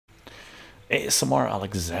ASMR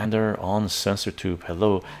Alexander on CensorTube.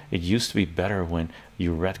 Hello. It used to be better when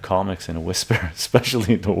you read comics in a whisper,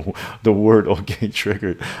 especially the word okay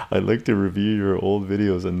triggered. I like to review your old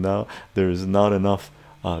videos, and now there's not enough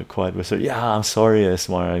quiet whisper. Yeah, I'm sorry,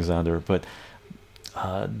 ASMR Alexander, but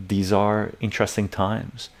these are interesting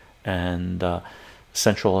times, and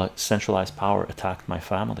centralized power attacked my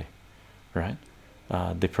family, right?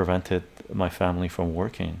 They prevented my family from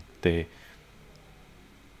working. They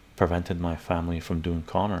prevented my family from doing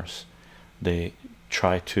commerce. They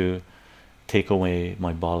tried to take away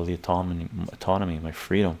my bodily autonomy, my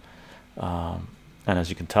freedom. And as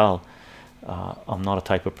you can tell, I'm not a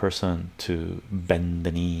type of person to bend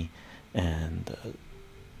the knee and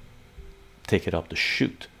take it up to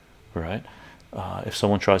shoot, right? If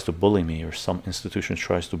someone tries to bully me, or some institution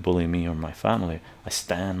tries to bully me or my family, I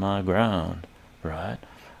stand my ground, right?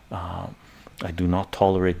 I do not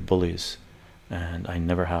tolerate bullies, and I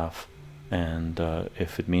never have. And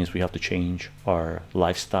if it means we have to change our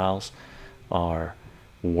lifestyles, our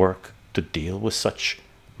work to deal with such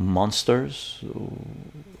monsters,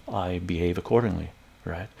 I behave accordingly,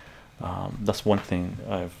 right? That's one thing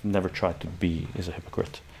I've never tried to be, is a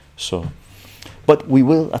hypocrite. So, but we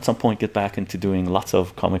will at some point get back into doing lots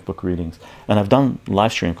of comic book readings, and I've done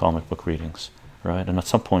live stream comic book readings, right? And at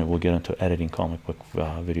some point we'll get into editing comic book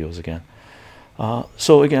videos again.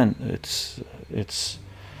 So again, it's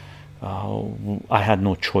I had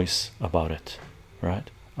no choice about it, right?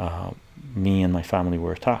 Me and my family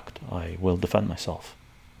were attacked. I will defend myself.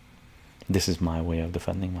 This is my way of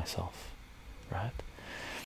defending myself, right?